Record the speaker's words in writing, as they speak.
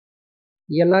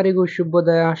ಎಲ್ಲರಿಗೂ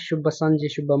ಶುಭೋದಯ, ಶುಭ ಸಂಜೆ,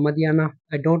 ಶುಭ ಮಧ್ಯಾಹ್ನ.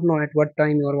 I don't know at what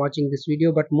time you are watching this video,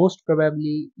 but most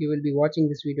probably you will be watching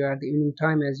this video at the evening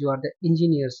time as you are the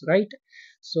engineers, right?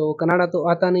 So Kannada तो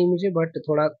आता नहीं मुझे, but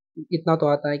थोड़ा इतना तो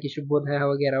आता है कि शुभोदय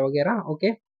वगैरह वगैरह.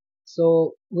 Okay, so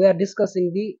we are discussing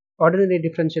the ordinary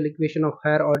differential equation of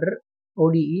higher order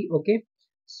ODE. Okay,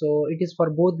 so it is for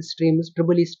both streams,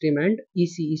 EEE stream and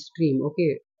ECE stream.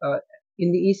 Okay,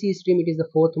 in the ECE stream it is the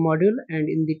fourth module, and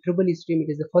in the EEE stream it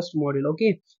is the first module.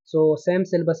 Okay, so same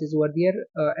syllabus is over there,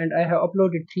 and I have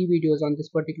uploaded 3 videos on this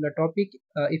particular topic.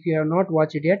 If you have not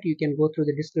watched it yet, you can go through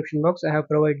the description box. I have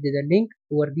provided the link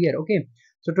over there. Okay,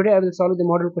 so today I will solve the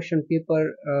model question paper,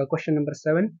 question number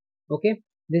 7. Okay,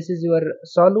 this is your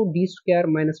solve d square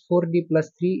minus 4d plus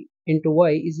 3 into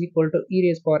y is equal to e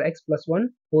raised power x plus 1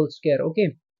 whole square. Okay,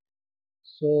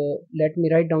 so let me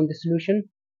write down the solution.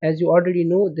 As you already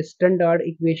know, the standard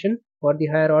equation for the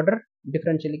higher order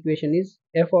differential equation is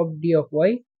f of d of y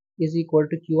is equal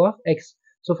to q of x.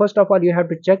 So first of all, you have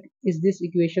to check, is this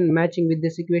equation matching with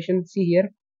this equation? See here,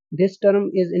 this term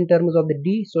is in terms of the d,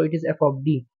 so it is f of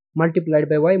d multiplied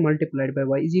by y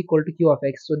is equal to q of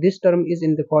x. So this term is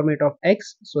in the format of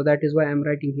x, so that is why I am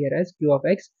writing here as q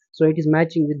of x. So it is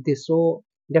matching with this, so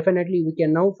definitely we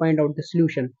can now find out the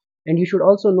solution. And you should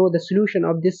also know the solution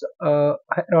of this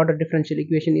higher order differential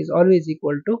equation is always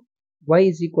equal to y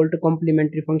is equal to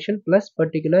complementary function plus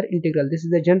particular integral. This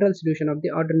is the general solution of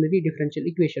the ordinary differential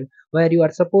equation, where you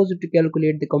are supposed to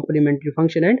calculate the complementary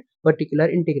function and particular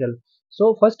integral.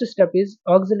 So first step is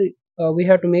auxiliary. We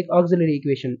have to make auxiliary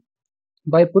equation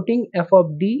by putting f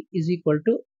of d is equal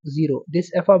to 0. This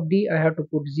f of d I have to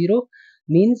put 0,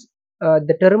 means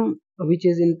the term which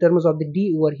is in terms of the d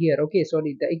over here. Okay,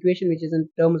 sorry, the equation which is in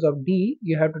terms of d,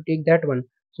 you have to take that one.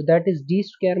 So that is d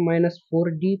square minus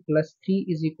 4d plus 3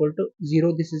 is equal to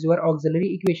 0. This is your auxiliary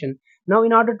equation. Now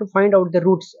in order to find out the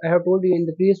roots, I have told you in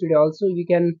the previous video also, we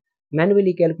can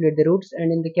manually calculate the roots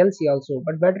and in the calci also,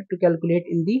 but better to calculate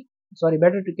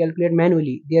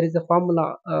manually. There is a formula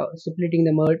splitting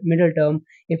the middle term.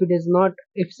 If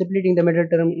splitting the middle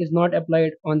term is not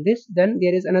applied on this, then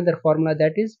there is another formula,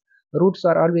 that is roots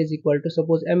are always equal to,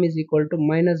 suppose m is equal to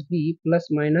minus b plus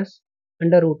minus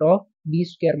under root of b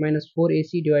square minus 4ac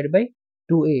divided by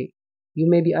 2a. You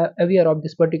may be aware of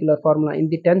this particular formula in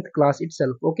the 10th class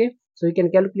itself. Okay, so you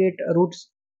can calculate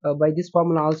roots by this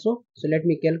formula also. So let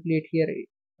me calculate here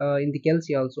in the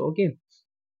calci also. Okay,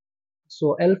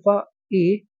 so alpha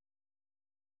a,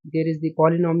 there is the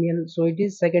polynomial, so it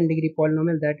is second degree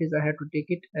polynomial, that is I have to take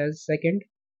it as second.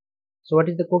 So what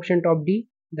is the coefficient of d?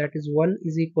 That is 1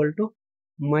 is equal to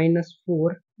minus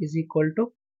 4 is equal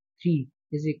to 3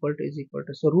 is equal to.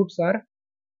 So roots are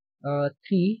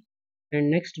 3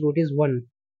 and next root is 1.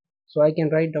 So I can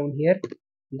write down here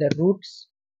the roots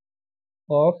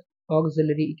of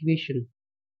auxiliary equation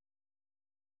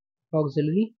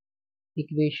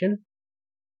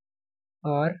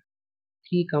are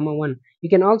 3 comma 1. You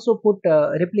can also put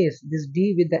replace this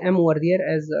d with the m over there,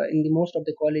 as in the most of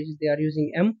the colleges they are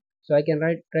using m. So I can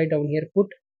write down here, put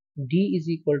d is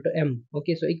equal to m.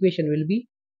 Okay, so equation will be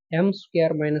m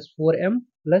square minus 4m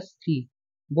plus 3.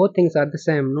 Both things are the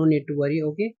same, no need to worry.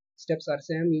 Okay, steps are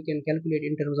same. You can calculate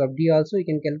in terms of d also, you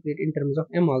can calculate in terms of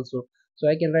m also. So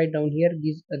I can write down here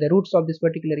these the roots of this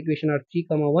particular equation are 3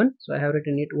 comma 1. So I have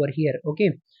written it over here.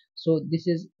 Okay, so this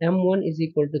is m1 is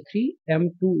equal to 3,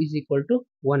 m2 is equal to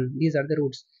 1. These are the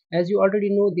roots. As you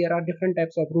already know, there are different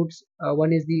types of roots.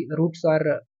 One is the roots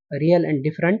are real and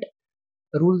different.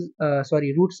 Roots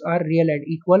are real and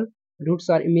equal. Roots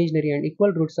are imaginary and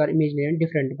equal. Roots are imaginary and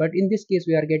different. But in this case,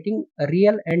 we are getting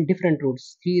real and different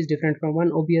roots. 3 is different from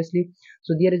 1, obviously.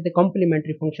 So there is the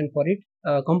complementary function for it.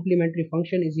 Complementary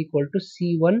function is equal to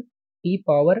c1 e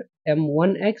power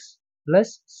m1x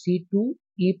plus c2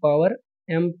 e power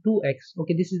m2x.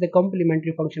 Okay, this is the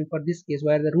complementary function for this case,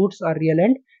 where the roots are real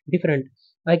and different.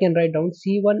 I can write down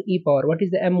c1 e power, what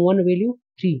is the m1 value?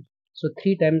 3. So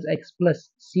 3 times x plus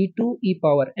c2 e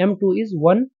power m2 is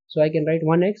 1. So I can write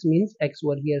 1x means x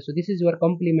over here. So this is your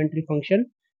complementary function.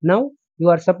 Now you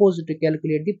are supposed to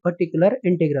calculate the particular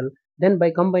integral. Then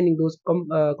by combining those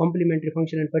complementary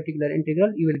function and particular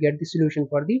integral, you will get the solution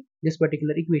for this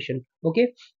particular equation.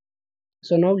 Okay,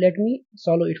 so now let me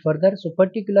solve it further. So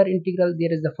particular integral,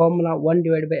 there is the formula 1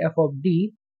 divided by f of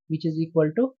d, which is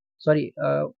equal to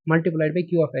multiplied by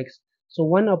q of x. So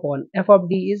 1 upon f of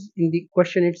d is in the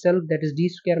question itself, that is d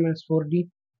square minus 4d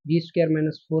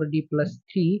plus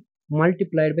 3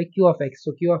 multiplied by q of x.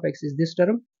 So q of x is this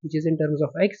term which is in terms of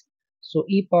x. So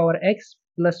e power x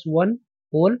plus 1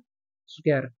 whole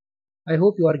square. I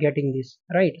hope you are getting this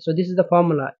right. So this is the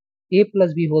formula, a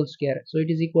plus b whole square. So it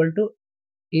is equal to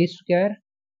a square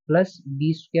plus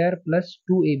b square plus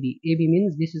 2ab. Ab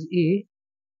means this is a,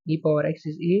 e power x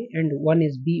is a, and 1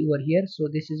 is b over here. So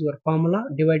this is your formula,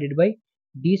 divided by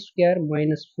d square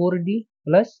minus 4d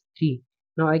plus 3.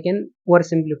 Now I can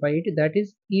oversimplify it, that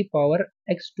is e power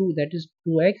x2, that is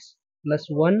 2x plus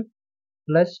 1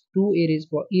 plus 2 e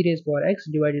raised power x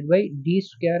divided by d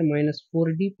square minus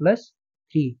 4d plus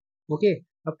 3. Okay,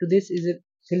 up to this is it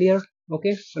clear?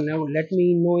 Okay, so now let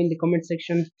me know in the comment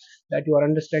section that you are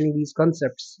understanding these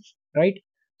concepts, right?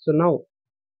 So now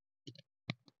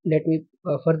let me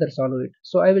further solve it.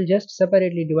 So I will just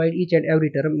separately divide each and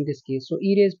every term in this case. So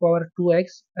e raised power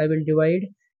 2x, I will divide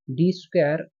d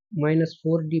square minus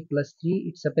 4d plus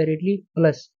 3 it separately,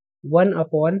 plus 1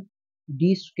 upon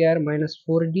d square minus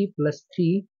 4d plus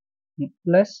 3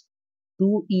 plus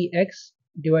 2ex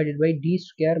divided by d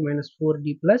square minus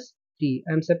 4d plus 3.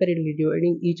 I am separately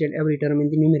dividing each and every term in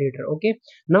the numerator. Okay,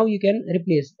 now you can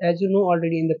replace, as you know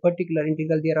already, in the particular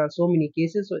integral there are so many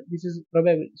cases. So this is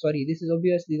probably, sorry, this is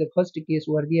obviously the first case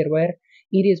over there where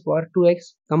e raised power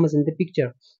 2x comes in the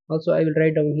picture. Also I will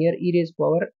write down here e raised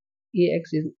power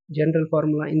ax is general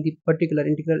formula in the particular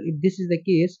integral. If this is the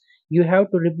case, you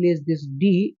have to replace this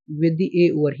d with the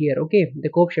a over here, okay, the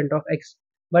coefficient of x.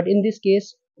 But in this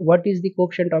case, what is the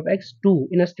coefficient of x? 2.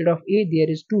 Instead of a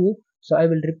there is 2, so I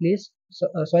will replace,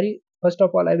 sorry, first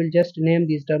of all I will just name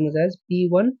these terms as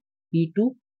p1,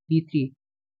 p2, p3.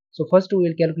 So first we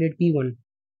will calculate p1.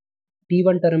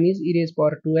 P1 term is e raised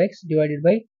power 2x divided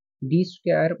by d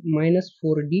square minus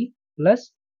 4d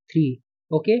plus 3.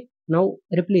 Okay, now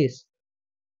replace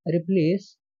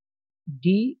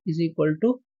d is equal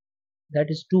to, that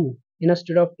is 2.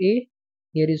 Instead of a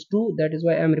here is 2, that is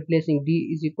why I am replacing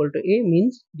d is equal to a,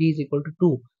 means d is equal to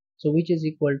 2. So which is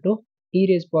equal to e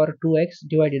raised power 2x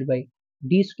divided by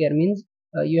d square, means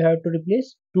you have to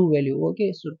replace 2 value.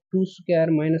 Okay, so 2 square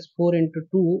minus 4 into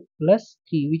 2 plus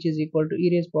 3, which is equal to e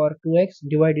raised power 2x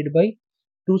divided by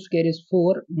 2 square is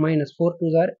 4 minus 4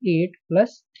 2s are 8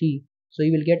 plus 3. So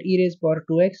you will get e raised power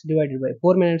 2x divided by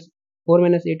 4 minus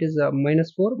 8 is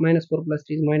minus 4, minus 4 plus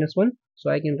 3 is minus 1. So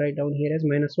I can write down here as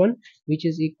minus 1, which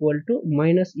is equal to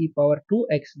minus e power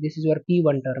 2x. This is your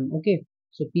p1 term. Okay,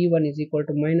 so p1 is equal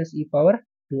to minus e power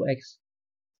 2x.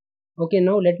 Okay,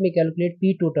 now let me calculate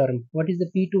p2 term. What is the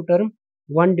p2 term?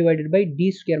 1 divided by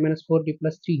d square minus 4d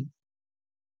plus 3.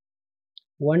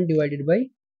 1 divided by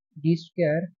d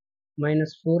square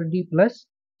minus 4d plus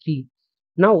 3.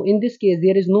 Now in this case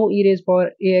there is no e raised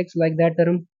power ax like that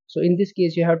term. So in this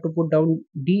case you have to put down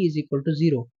d is equal to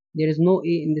 0. There is no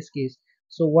a in this case.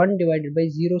 So 1 divided by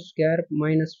 0 square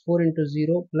minus 4 into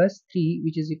 0 plus 3,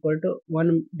 which is equal to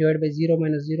 1 divided by 0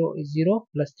 minus 0 is 0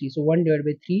 plus 3. So 1 divided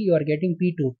by 3, you are getting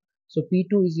p2. So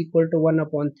p2 is equal to 1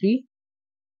 upon 3.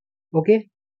 Okay,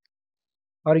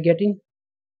 are you getting?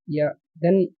 Yeah,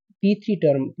 then p3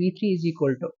 term, p3 is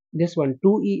equal to this one,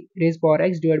 2e raised power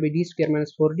x divided by d square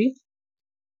minus 4d,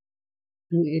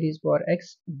 2a raised power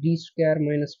x d square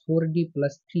minus 4d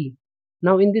plus 3.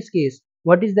 Now in this case,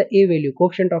 what is the a value?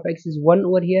 Coefficient of x is 1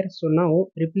 over here. So now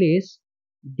replace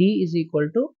d is equal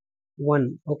to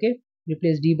 1. Okay,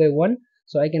 replace d by 1.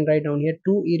 So I can write down here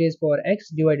 2 e raised power x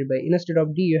divided by, instead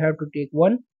of d you have to take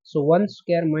 1. So 1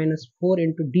 square minus 4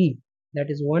 into d, that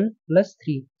is 1 plus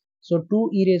 3. So 2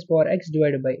 e raised power x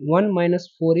divided by 1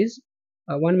 minus 4 is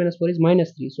 1 minus 4 is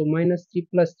minus 3. So minus 3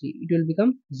 plus 3, it will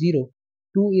become 0.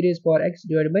 2 e raised power x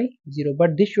divided by 0.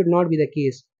 But this should not be the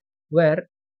case where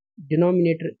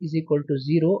denominator is equal to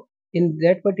 0. In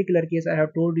that particular case, I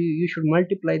have told you, you should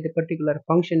multiply the particular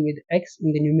function with x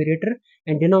in the numerator,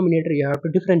 and denominator you have to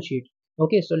differentiate.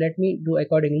 Okay, so let me do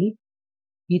accordingly.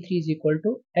 P3 is equal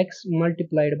to x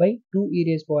multiplied by 2 e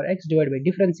raised power x divided by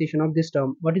differentiation of this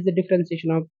term. What is the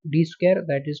differentiation of d square?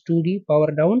 That is 2d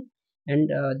power down, and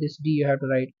this d you have to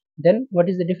write. Then what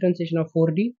is the differentiation of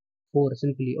 4d? 4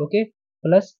 simply. Okay,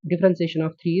 plus differentiation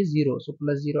of 3 is 0. So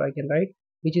plus 0 I can write,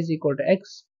 which is equal to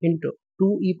x into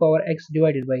 2 e power x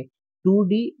divided by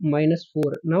 2d minus 4.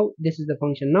 Now this is the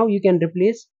function. Now you can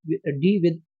replace d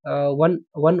with 1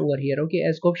 over here. Okay,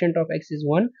 as coefficient of x is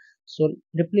 1. So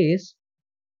replace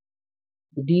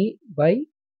d by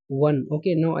 1.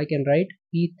 Okay, now I can write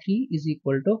p3 is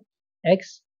equal to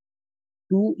x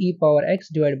 2 e power x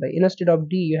divided by, instead of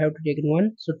d you have to take in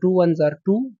 1. So 2 ones are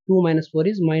 2, 2 minus 4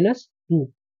 is minus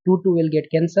 2. 2 will get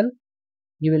cancelled,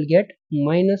 you will get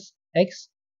minus x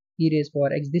e raised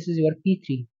power x. This is your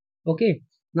p3. Okay,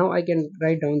 now I can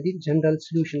write down the general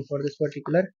solution for this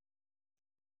particular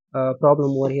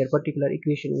problem over here, particular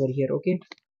equation over here. Okay,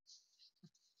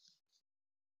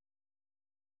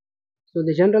 so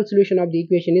the general solution of the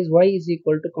equation is y is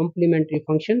equal to complementary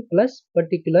function plus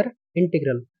particular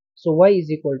integral. So y is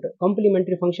equal to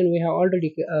complementary function we have already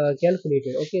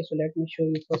calculated. Okay, so let me show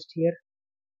you first here.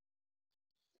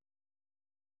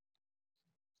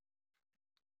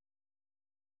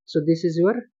 So this is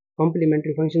your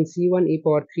complementary function c1 e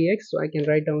power 3x. So I can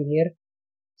write down here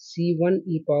c1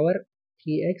 e power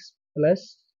 3x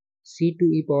plus c2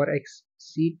 e power x,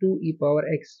 c2 e power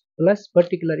x plus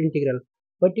particular integral.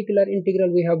 Particular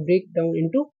integral we have break down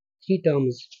into three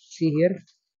terms. See here,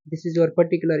 this is your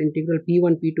particular integral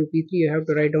p1, p2, p3. You have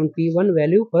to write down p1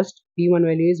 value first. P1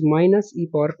 value is minus e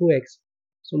power 2x.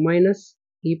 So minus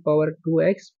e power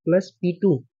 2x plus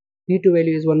p2. P2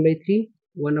 value is 1 by 3,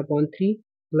 1 upon 3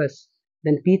 plus.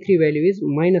 Then p3 value is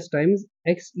minus times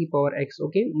x e power x.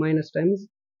 Okay, minus times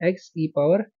x e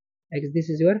power x. This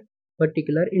is your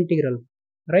particular integral,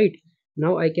 right?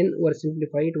 Now I can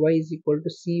oversimplify it. Y is equal to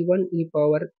c1 e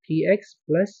power 3x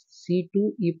plus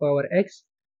c2 e power x,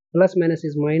 plus minus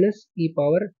is minus e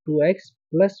power 2x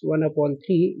plus 1 upon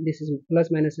 3. This is plus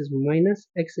minus is minus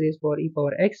x raised power e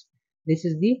power x. This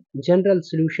is the general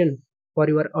solution for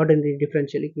your ordinary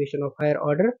differential equation of higher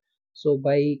order. So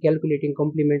by calculating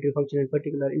complementary function and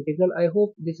particular integral, I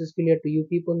hope this is clear to you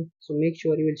people. So make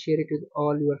sure you will share it with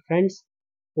all your friends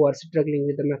who are struggling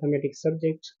with the mathematics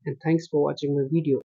subject. And thanks for watching my video.